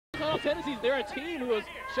Tendencies, they're a team who has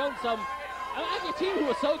shown some, actually a team who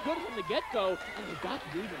was so good from the get-go, and they've got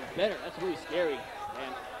to do even better. That's really scary,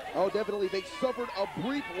 man. Oh, definitely. They suffered a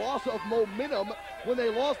brief loss of momentum when they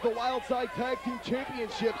lost the Wildside Tag Team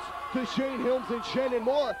Championships to Shane Helms and Shannon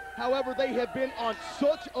Moore. However, they have been on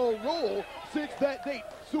such a roll since that date.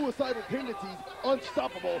 Suicidal Tendencies,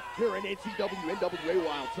 unstoppable here in NWA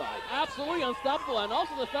Wildside. Absolutely unstoppable, and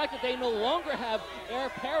also the fact that they no longer have Air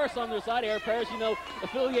Paris on their side. Air Paris, you know,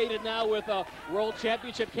 affiliated now with World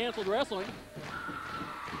Championship Canceled Wrestling.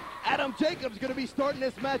 Adam Jacobs going to be starting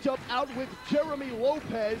this matchup out with Jeremy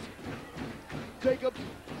Lopez. Jacobs.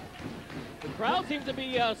 The crowd seems to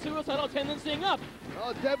be Suicidal Tendencying up.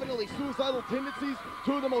 Definitely Suicidal Tendencies,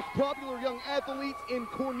 two of the most popular young athletes in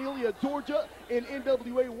Cornelia, Georgia, in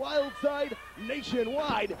NWA Wildside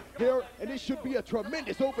nationwide here, and this should be a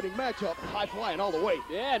tremendous opening matchup, high flying all the way.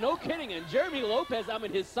 Yeah, no kidding, and Jeremy Lopez, I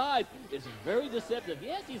mean, his size is very deceptive.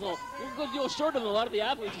 Yes, he's a good deal shorter than a lot of the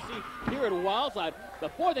athletes you see here at Wildside.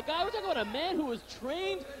 But boy, the guy, we're talking about a man who was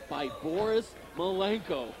trained by Boris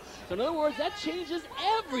Malenko. So in other words, that changes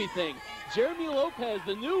everything. Jeremy Lopez,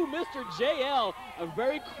 the new Mr. JL, a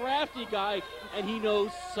very crafty guy, and he knows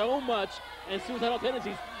so much, and Suicidal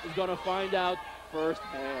Tendencies is going to find out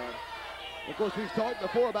firsthand. Of course, we've talked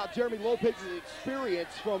before about Jeremy Lopez's experience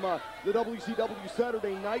from the WCW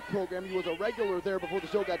Saturday Night program. He was a regular there before the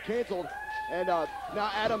show got canceled. And now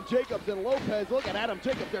Adam Jacobs and Lopez. Look at Adam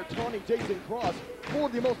Jacobs there taunting Jason Cross. Four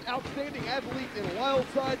of the most outstanding athletes in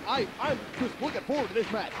Wildside. I'm just looking forward to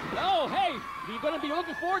this match. Oh, hey, you're going to be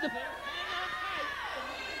looking forward to this.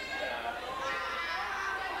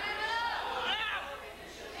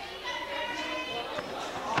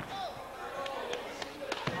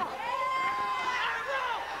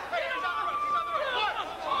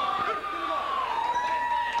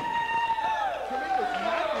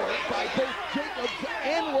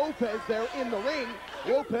 Lopez there in the ring.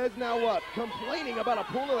 Lopez now complaining about a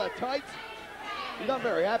pull of the tights. He's not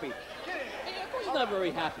very happy. Yeah, of course he's not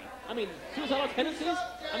very happy. I mean, Suicidal Tendencies,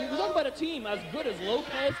 I mean, we're talking about a team as good as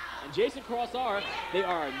Lopez and Jason Cross are. They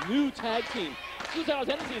are a new tag team. Suicidal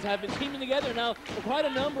Tendencies have been teaming together now for quite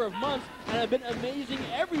a number of months and have been amazing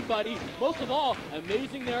everybody, most of all,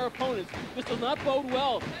 amazing their opponents. This does not bode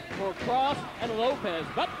well for Cross and Lopez,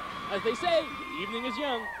 but as they say, the evening is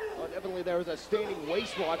young. Oh, definitely there was a standing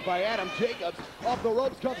waist lock by Adam Jacobs. Off the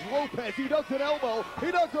ropes comes Lopez. He ducks an elbow.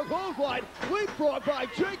 He ducks a clothesline. Leapfrog by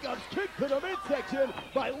Jacobs. Kick to the midsection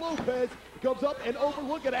by Lopez. Comes up and over.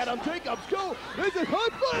 Look at Adam Jacobs go. This is high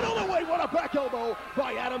flying all the way. What a back elbow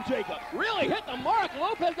by Adam Jacobs. Really hit the mark.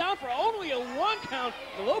 Lopez down for only a 1 count.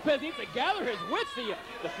 And Lopez needs to gather his wits.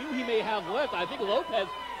 The few he may have left. I think Lopez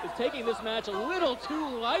is taking this match a little too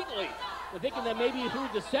lightly. We're thinking that maybe through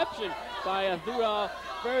deception, through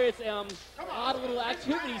various odd little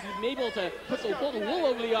activities, he's able to pull the wool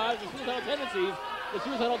over the eyes of Suicidal Tendencies. The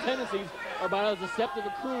Suicidal Tendencies are about as deceptive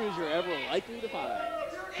a crew as you're ever likely to find.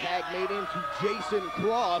 Tag made into Jason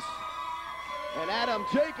Cross. And Adam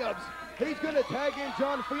Jacobs, he's going to tag in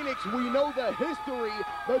John Phoenix. We know the history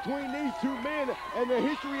between these two men and the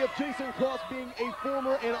history of Jason Cross being a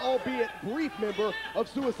former and albeit brief member of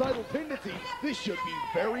Suicidal Tendencies. This should be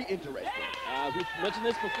very interesting. We've mentioned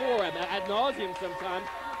this before ad nauseum sometimes.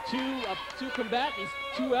 Two combatants,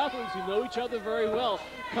 two athletes who know each other very well,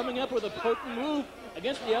 coming up with a potent move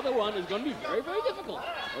against the other one is going to be very, very difficult.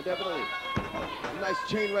 Oh, definitely. Nice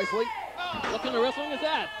chain wrestling. What kind of wrestling is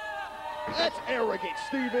that? That's arrogant,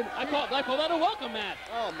 Steven. I call that a welcome mat.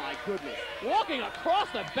 Oh, my goodness. Walking across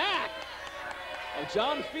the back of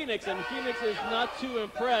John Phoenix, and Phoenix is not too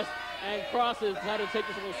impressed, and Cross has had to take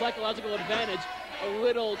this little psychological advantage a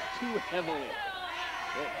little too heavily.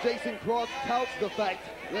 Well, Jason Cross touts the fact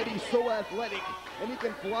that he's so athletic and he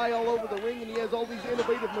can fly all over the ring and he has all these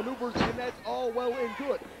innovative maneuvers, and that's all well and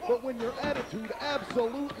good. But when your attitude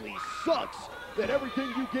absolutely sucks, then everything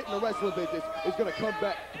you get in the wrestling business is going to come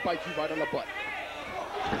back to bite you right on the butt.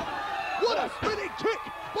 What a spinning kick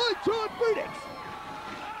by John Phoenix!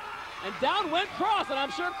 And down went Cross, and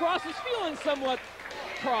I'm sure Cross is feeling somewhat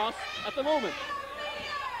cross at the moment.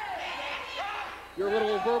 Your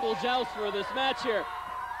little verbal joust for this match here.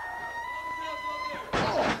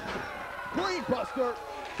 Oh, brainbuster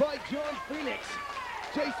by John Phoenix.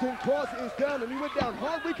 Jason Cross is down, and he went down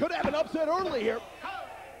hard. We could have an upset early here.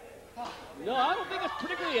 No, I don't think it's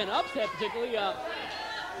particularly an upset, particularly. An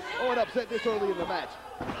upset this early in the match.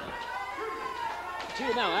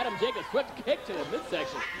 Gee, now Adam Jacobs, quick kick to the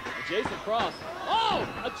midsection. Jason Cross. Oh,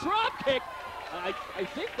 a drop kick. I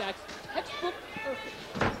think that's textbook perfect.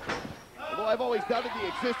 Although I've always doubted the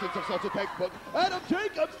existence of such a textbook. Adam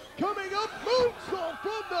Jacobs coming up, moonsault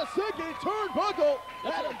from the second turnbuckle.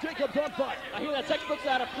 Adam Jacobs on fire. I hear that textbook's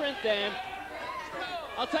out of print, Dan.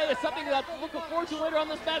 I'll tell you something that I'm looking forward to later on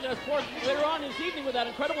this match. And of course, later on this evening with that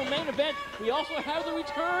incredible main event, we also have the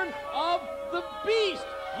return of the Beast.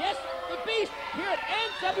 Yes, the Beast here at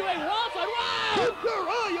NWA Wildside. Wow! Keep your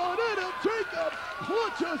eye on Adam Jacobs.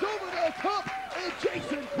 Punches over the top, and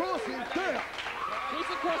Jason Cross is there.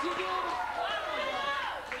 Jason Cross is down.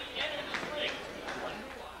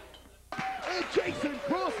 And Jason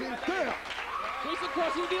Cross is there. Jason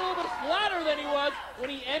Cross seemed to be a little bit flatter than he was when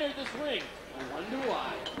he entered this ring. I wonder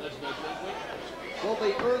why. Well,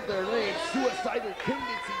 they earned their name. Suicidal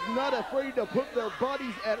tendencies, not afraid to put their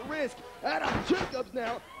bodies at risk. Adam Jacobs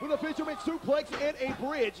now with a fisherman suplex and a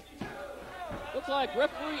bridge. Looks like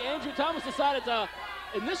referee Andrew Thomas decided to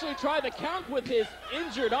initially try the count with his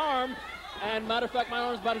injured arm. And matter of fact, my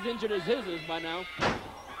arm's about as injured as his is by now.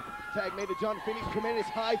 Tag made to John Phoenix. Tremendous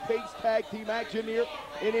high-paced tag team action here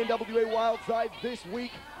in NWA Wildside this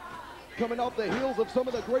week. Coming off the heels of some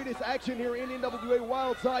of the greatest action here in NWA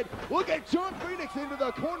Wildside. Look at John Phoenix into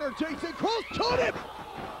the corner. Jason Cross caught him.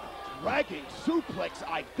 Dragging suplex.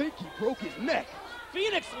 I think he broke his neck.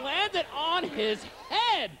 Phoenix landed on his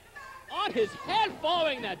head. On his head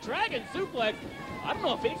following that dragon suplex. I don't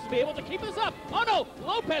know if Phoenix will be able to keep this up. Oh no,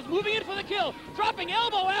 Lopez moving in for the kill. Dropping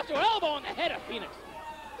elbow after elbow on the head of Phoenix.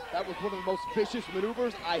 That was one of the most vicious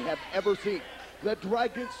maneuvers I have ever seen. The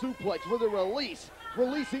dragon suplex with a release.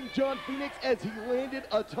 Releasing John Phoenix as he landed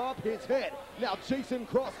atop his head. Now Jason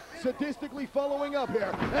Cross sadistically following up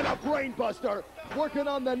here. And a brain buster working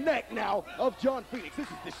on the neck now of John Phoenix. This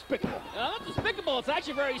is despicable. Not despicable. It's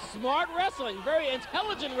actually very smart wrestling. Very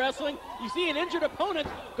intelligent wrestling. You see an injured opponent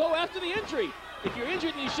go after the injury. If you're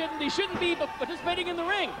injured, you shouldn't be participating in the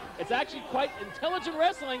ring. It's actually quite intelligent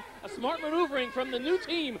wrestling. A smart maneuvering from the new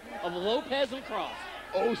team of Lopez and Cross.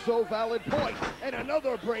 Oh, so valid point. And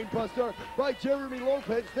another brain buster by Jeremy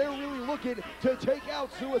Lopez. They're really looking to take out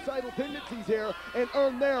suicidal tendencies here and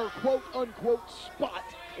earn their quote-unquote spot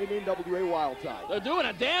in NWA Wildside. They're doing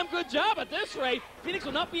a damn good job at this rate. Phoenix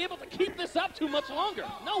will not be able to keep this up too much longer.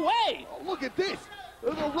 No way. Oh, look at this.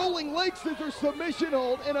 The rolling leg scissors submission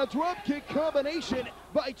hold and a drop kick combination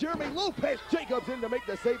by Jeremy Lopez. Jacobs in to make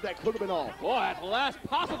the save that could have been all. Boy, at the last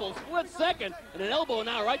possible split second, and an elbow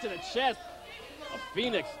now right to the chest of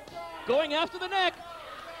Phoenix. Going after the neck,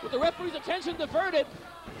 with the referee's attention diverted,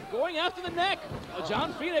 going after the neck of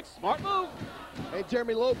John Phoenix. Smart move. And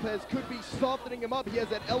Jeremy Lopez could be softening him up. He has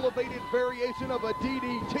that elevated variation of a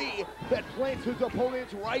DDT that plants his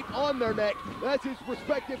opponents right on their neck. That's his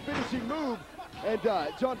respective finishing move. And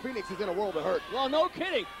John Phoenix is in a world of hurt. Well, no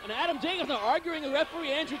kidding. And Adam Jacobs now arguing with referee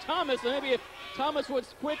Andrew Thomas. And maybe if Thomas would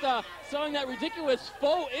quit selling that ridiculous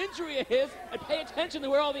faux injury of his and pay attention to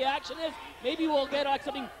where all the action is, maybe we'll get like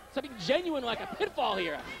something genuine like a pinfall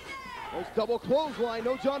here. There's double clothesline.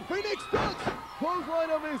 No, John Phoenix does. Clothesline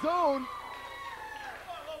of his own.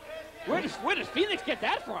 Where does Phoenix get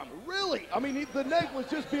that from? Really? I mean, the neck was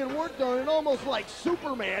just being worked on and almost like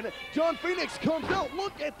Superman. John Phoenix comes out.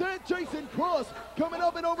 Look at that. Jason Cross coming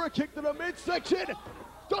up and over. Kick to the midsection.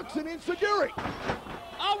 Ducks an enziguri.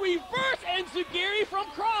 A reverse enziguri from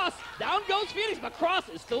Cross. Down goes Phoenix, but Cross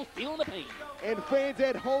is still feeling the pain. And fans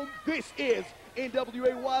at home, this is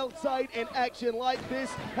NWA Wildside, and action like this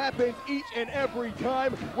happens each and every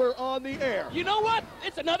time we're on the air. You know what?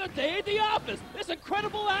 It's another day at the office. This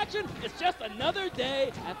incredible action is just another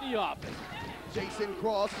day at the office. Jason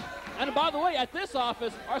Cross. And by the way, at this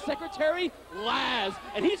office, our secretary, Laz,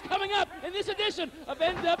 and he's coming up in this edition of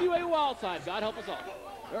NWA Wildside. God help us all.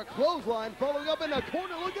 Their clothesline following up in the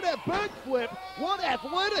corner. Look at that backflip. What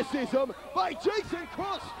athleticism by Jason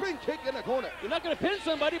Cross. Spin kick in the corner. You're not going to pin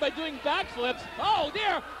somebody by doing backflips. Oh,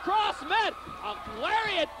 dear. Cross met. A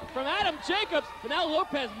lariat from Adam Jacobs. But now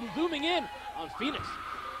Lopez zooming in on Phoenix.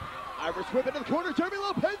 Irish whip into the corner. Jeremy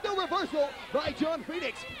Lopez, no reversal by John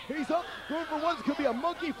Phoenix. He's up, going for one. Could be a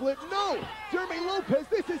monkey flip. No, Jeremy Lopez,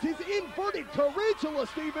 this is his inverted tarantula,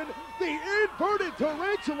 Stephen. The inverted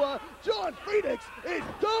tarantula. John Phoenix is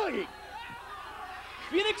dying.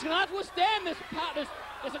 Phoenix cannot withstand this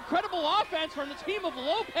incredible offense from the team of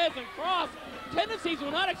Lopez and Cross. Tendencies were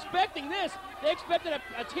not expecting this. They expected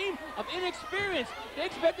a team of inexperience. They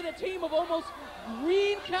expected a team of almost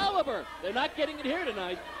green caliber. They're not getting it here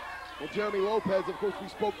tonight. Well, Jeremy Lopez, of course, we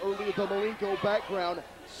spoke earlier, the Malenko background,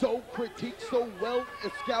 so critiqued, so well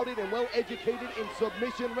scouted and well educated in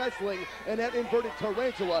submission wrestling, and that inverted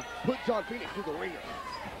tarantula put John Phoenix through the ringer.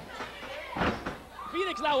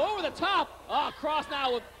 Phoenix now over the top. Cross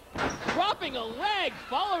now with dropping a leg,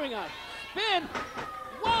 following a spin.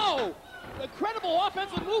 Whoa! incredible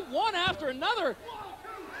offensive move, one after another.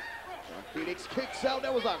 John Phoenix kicks out.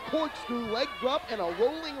 That was a corkscrew leg drop and a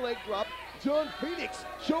rolling leg drop. John Phoenix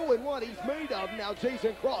showing what he's made of. Now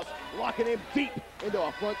Jason Cross locking him deep into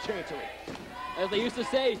a front chancery. As they used to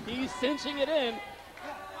say, he's cinching it in.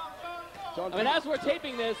 As we're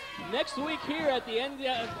taping this, next week here at the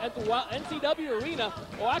NCW Arena,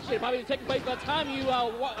 well, actually, it'll probably take place by the time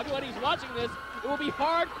everybody's watching this, it will be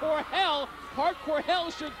Hardcore Hell. Hardcore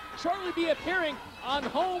Hell should shortly be appearing on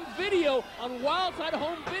home video, on Wildside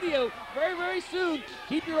home video, very, very soon.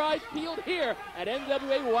 Keep your eyes peeled here at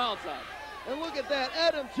NWA Wildside. And look at that,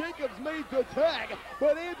 Adam Jacobs made the tag,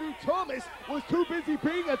 but Andrew Thomas was too busy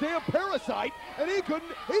being a damn parasite, and he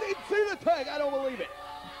didn't see the tag. I don't believe it.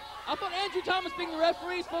 I thought Andrew Thomas, being the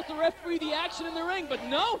referee, is supposed to referee the action in the ring, but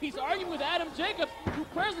no, he's arguing with Adam Jacobs, who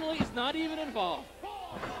presently is not even involved.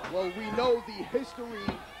 Well, we know the history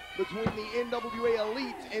between the NWA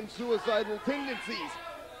Elite and Suicidal Tendencies.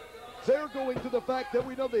 They're going to the fact that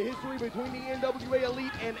we know the history between the NWA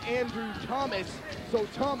Elite and Andrew Thomas, so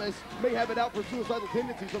Thomas may have it out for Suicidal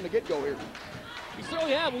Tendencies from the get-go here. We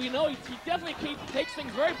certainly have. We know he definitely takes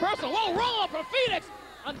things very personal. Whoa, roll up from Phoenix!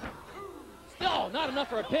 Still not enough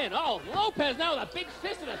for a pin. Oh, Lopez now with a big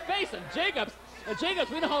fist in the face of Jacobs. And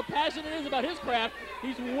Jacobs, we know how passionate he is about his craft.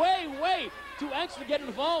 He's way, way too anxious to get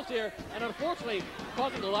involved here, and unfortunately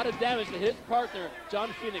causing a lot of damage to his partner,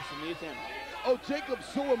 John Phoenix, in the attempt. Oh, Jacobs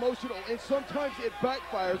so emotional, and sometimes it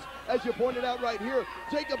backfires, as you pointed out right here.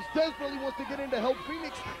 Jacobs desperately wants to get in to help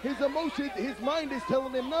Phoenix. His emotions, his mind is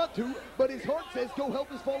telling him not to, but his heart says go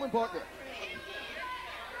help his fallen partner.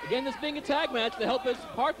 Again, this being a tag match, to help his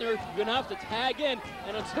partner, you're going to have to tag in,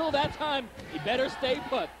 and until that time, he better stay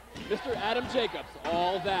put. Mr. Adam Jacobs,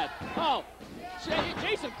 all that. Oh,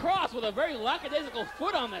 Jason Cross with a very lackadaisical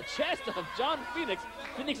foot on the chest of John Phoenix.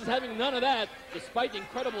 Phoenix is having none of that, despite the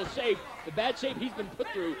incredible shape, the bad shape he's been put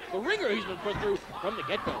through, the ringer he's been put through from the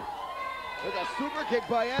get-go. There's a super kick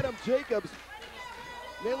by Adam Jacobs,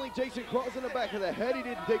 nailing Jason Cross in the back of the head. He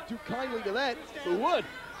didn't take too kindly to that. Who would?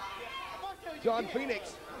 John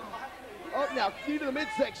Phoenix up now, knee to the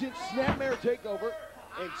midsection, snapmare takeover,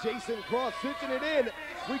 and Jason Cross cinching it in.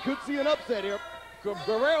 We could see an upset here.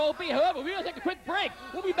 Guerrero will be, however, we're going to take a quick break.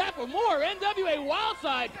 We'll be back with more NWA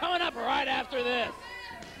Wildside coming up right after this.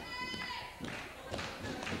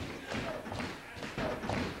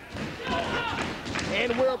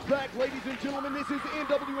 And we're back, ladies and gentlemen. This is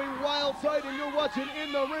NWA Wildside, and you're watching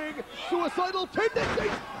In the Ring. Suicidal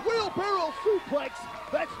Tendencies, wheelbarrow suplex.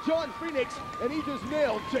 That's John Phoenix, and he just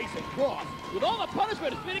nailed Jason Cross. With all the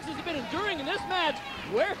punishment Phoenix has been enduring in this match,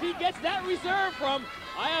 where he gets that reserve from,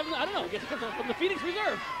 I don't know, he gets it from the Phoenix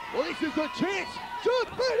Reserve. Well, this is a chance. John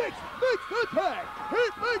Phoenix makes the tag. He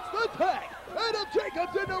makes the tag. Adam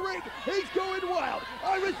Jacobs in the ring. He's going wild.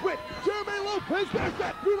 Irish whip. Jeremy Lopez. There's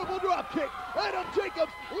that beautiful drop kick. Adam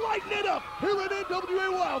Jacobs lighting it up here at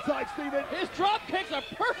NWA Wildside, Steven. His drop kicks are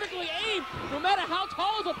perfectly aimed. No matter how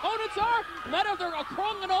tall his opponents are, no matter if they're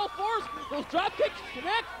crawling on all fours, those drop kicks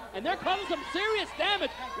connect, and they're causing some serious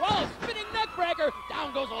damage. While a spinning neckbreaker,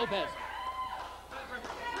 down goes Lopez.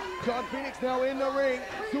 John Phoenix now in the ring.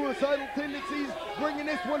 Suicidal Tendencies bringing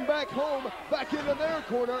this one back home, back into their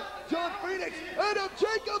corner. John Phoenix, Adam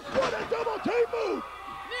Jacobs, what a double team move!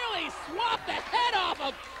 Nearly swapped the head off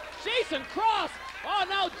of Jason Cross. Oh,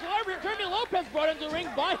 now Jeremy Lopez brought into the ring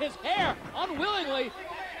by his hair, unwillingly.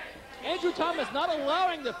 Andrew Thomas not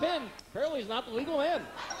allowing the pin. Apparently he's not the legal man.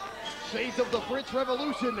 Shades of the French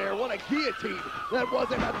Revolution there. What a guillotine. That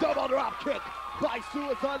wasn't a double drop kick by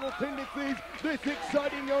Suicidal Tendencies. This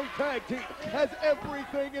exciting young tag team has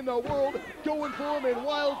everything in the world going for them in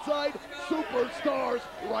Wildside. Superstars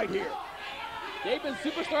right here. They've been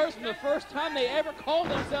superstars from the first time they ever called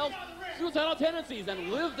themselves Suicidal Tendencies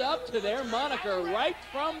and lived up to their moniker right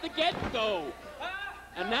from the get-go.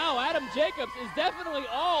 And now Adam Jacobs is definitely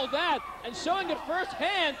all that and showing it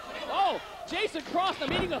firsthand. Oh, Jason Cross now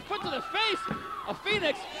meeting a foot to the face of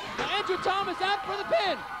Phoenix. Now Andrew Thomas out for the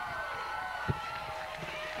pin.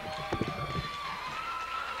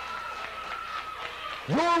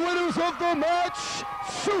 Your winners of the match,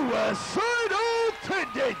 Suicidal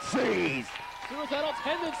Tendencies. Suicidal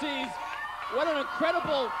Tendencies. What an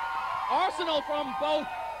incredible arsenal from both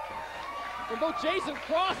Jason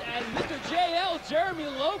Cross and Mr. JL, Jeremy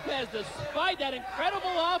Lopez. Despite that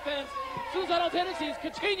incredible offense, Suicidal Tendencies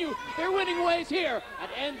continue their winning ways here at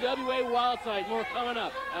NWA Wildside. More coming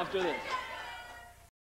up after this.